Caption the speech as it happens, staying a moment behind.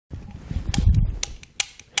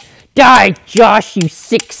Die, Josh, you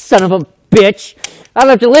sick son of a bitch! I don't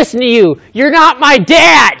have to listen to you! You're not my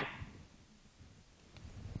dad!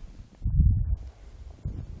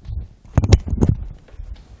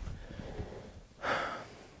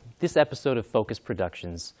 This episode of Focus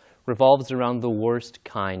Productions revolves around the worst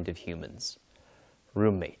kind of humans,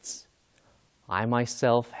 roommates. I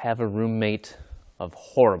myself have a roommate of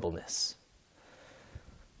horribleness.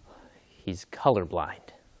 He's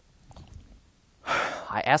colorblind.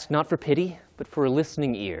 I ask not for pity, but for a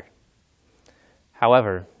listening ear.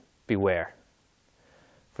 However, beware,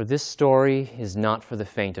 for this story is not for the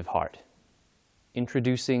faint of heart.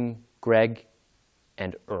 Introducing Greg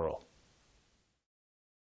and Earl.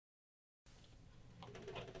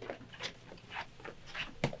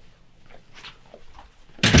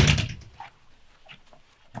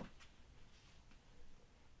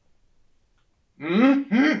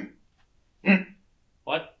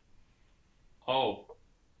 What? Oh,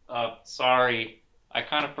 sorry. I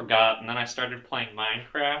kind of forgot, and then I started playing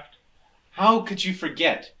Minecraft. How could you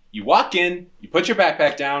forget? You walk in, you put your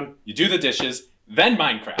backpack down, you do the dishes, then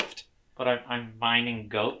Minecraft. But I'm mining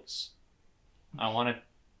goats. I want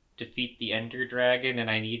to defeat the Ender Dragon, and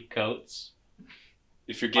I need goats.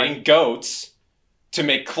 If you're getting goats to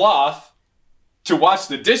make cloth to wash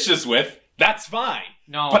the dishes with, that's fine.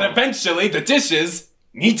 No. But eventually the dishes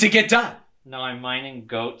need to get done. No, I'm mining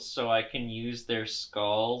goats so I can use their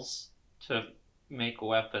skulls to make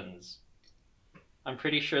weapons. I'm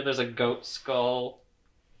pretty sure there's a goat skull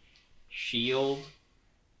shield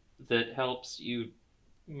that helps you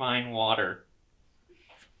mine water.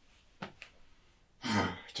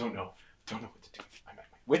 Don't know what to do. I'm at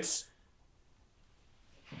my wits.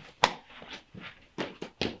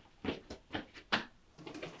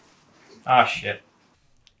 Ah, shit.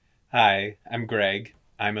 Hi, I'm Greg.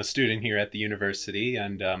 I'm a student here at the university,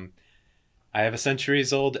 and I have a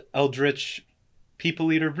centuries-old eldritch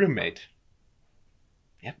people-eater roommate.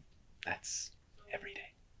 Yep, that's every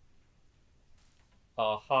day.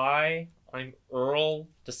 Hi, I'm Earl,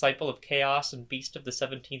 Disciple of Chaos and Beast of the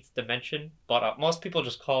 17th Dimension, but most people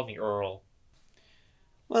just call me Earl.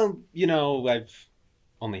 Well, you know, I've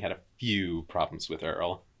only had a few problems with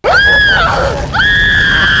Earl.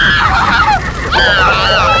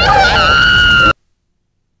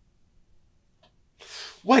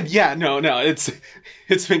 What? Yeah, no, it's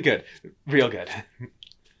been good. Real good.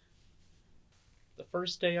 The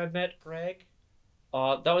first day I met Greg,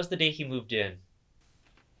 that was the day he moved in.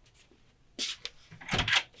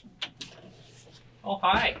 Oh,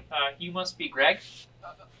 hi. You must be Greg?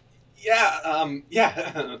 Yeah.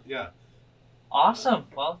 Awesome.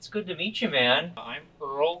 Well, it's good to meet you, man. I'm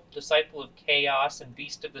Earl, Disciple of Chaos and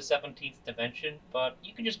Beast of the 17th Dimension, but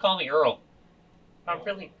you can just call me Earl. I'm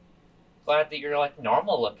really glad that you're, like,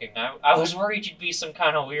 normal looking. I was worried you'd be some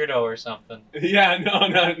kind of weirdo or something. Yeah, no,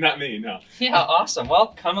 not me, no. Yeah, awesome.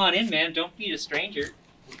 Well, come on in, man. Don't be a stranger.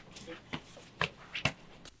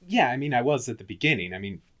 Yeah, I mean, I was at the beginning. I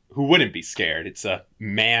mean, who wouldn't be scared? It's a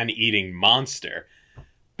man-eating monster.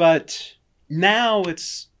 But now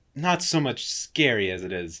it's not so much scary as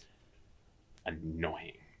it is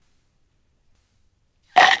annoying.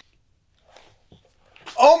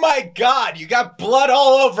 Oh my god, you got blood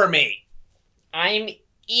all over me! I'm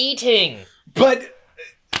eating! But,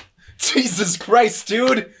 Jesus Christ,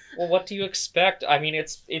 dude! Well, what do you expect? I mean,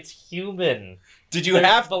 it's human. Did you There's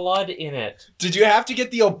have blood in it? Did you have to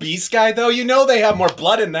get the obese guy though? You know they have more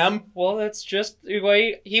blood in them. Well, it's just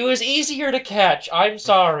wait. He was easier to catch. I'm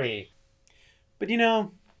sorry. But you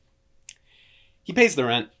know, he pays the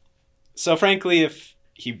rent. So frankly, if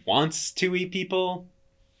he wants to eat people,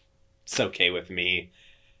 it's okay with me.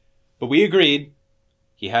 But we agreed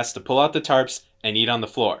he has to pull out the tarps and eat on the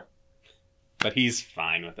floor. But he's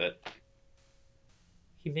fine with it.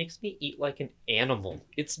 He makes me eat like an animal.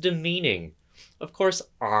 It's demeaning. Of course,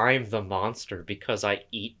 I'm the monster because I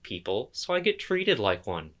eat people, so I get treated like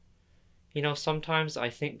one. You know, sometimes I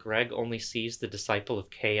think Greg only sees the Disciple of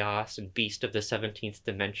Chaos and Beast of the 17th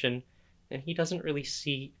Dimension, and he doesn't really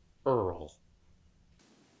see Earl.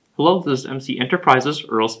 Hello, this is MC Enterprises.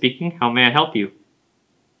 Earl speaking. How may I help you?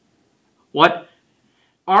 What?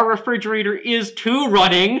 Our refrigerator is too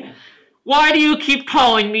running. Why do you keep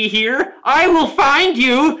calling me here? I will find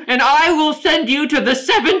you, and I will send you to the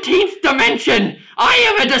 17th dimension. I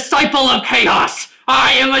am a disciple of chaos.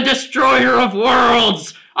 I am a destroyer of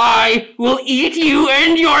worlds. I will eat you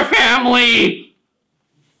and your family.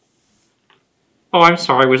 Oh, I'm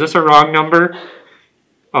sorry. Was this a wrong number?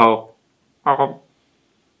 Oh.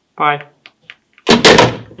 Bye.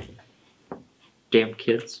 Damn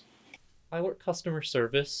kids. I work customer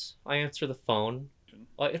service. I answer the phone.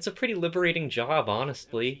 It's a pretty liberating job,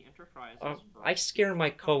 honestly. I scare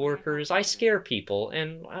my coworkers, I scare people,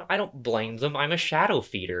 and I don't blame them. I'm a shadow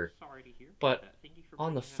feeder. But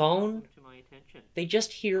on the phone, they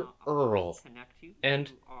just hear Earl.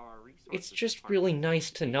 And it's just really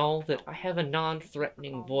nice to know that I have a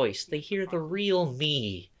non-threatening voice. They hear the real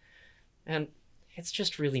me. And it's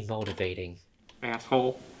just really motivating.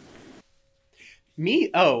 Asshole.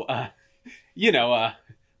 Me? Oh,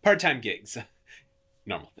 part-time gigs.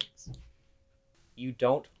 Normal things. You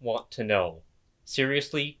don't want to know.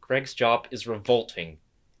 Seriously, Greg's job is revolting.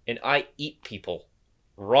 And I eat people.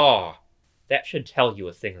 Raw. That should tell you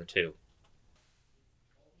a thing or two.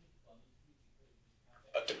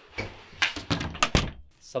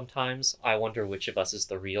 Sometimes I wonder which of us is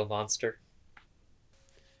the real monster.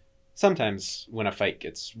 Sometimes when a fight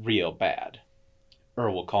gets real bad,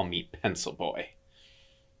 Earl will call me Pencil Boy.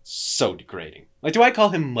 So degrading. Like, do I call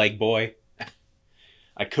him Leg Boy?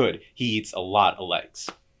 I could. He eats a lot of legs.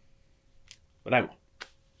 But I won't.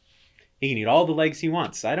 He can eat all the legs he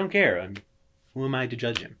wants. I don't care. Who am I to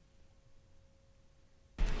judge him?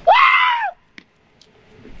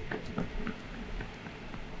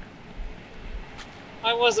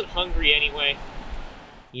 I wasn't hungry anyway.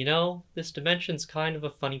 You know, this dimension's kind of a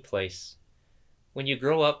funny place. When you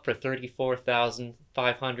grow up for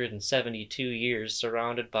 34,572 years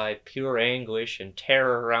surrounded by pure anguish and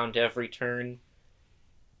terror around every turn,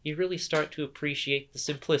 you really start to appreciate the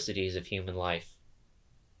simplicities of human life.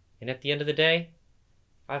 And at the end of the day,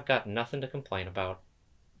 I've got nothing to complain about.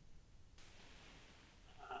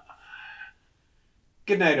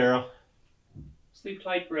 Good night, Earl. Sleep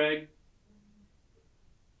tight, Greg.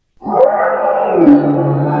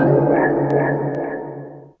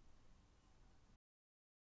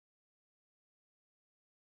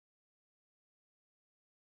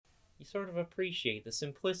 You sort of appreciate the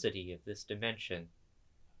simplicity of this dimension.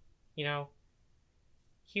 You know,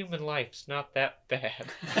 human life's not that bad.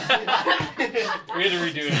 We had to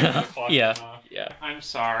redo it. Yeah. I'm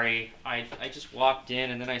sorry. I just walked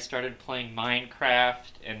in and then I started playing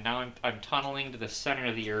Minecraft and now I'm tunneling to the center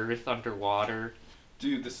of the earth underwater.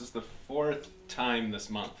 Dude, this is the 4th time this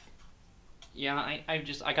month. Yeah,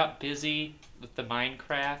 I got busy with the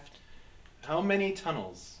Minecraft. How many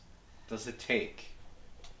tunnels does it take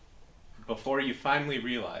before you finally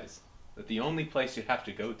realize that the only place you have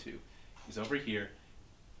to go to is over here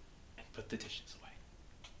and put the dishes away?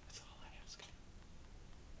 That's all I ask.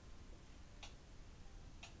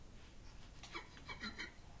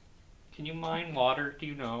 Can you mine water? Do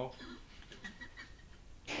you know?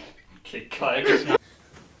 Okay, cut.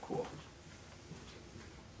 Cool.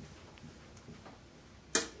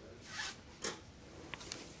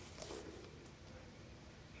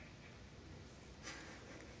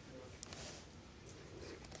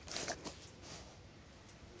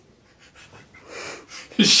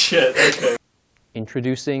 Shit, okay.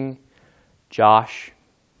 Introducing Josh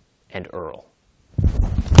and Earl.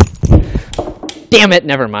 Damn it,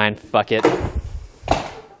 never mind, fuck it.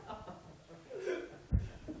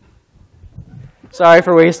 Sorry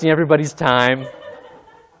for wasting everybody's time.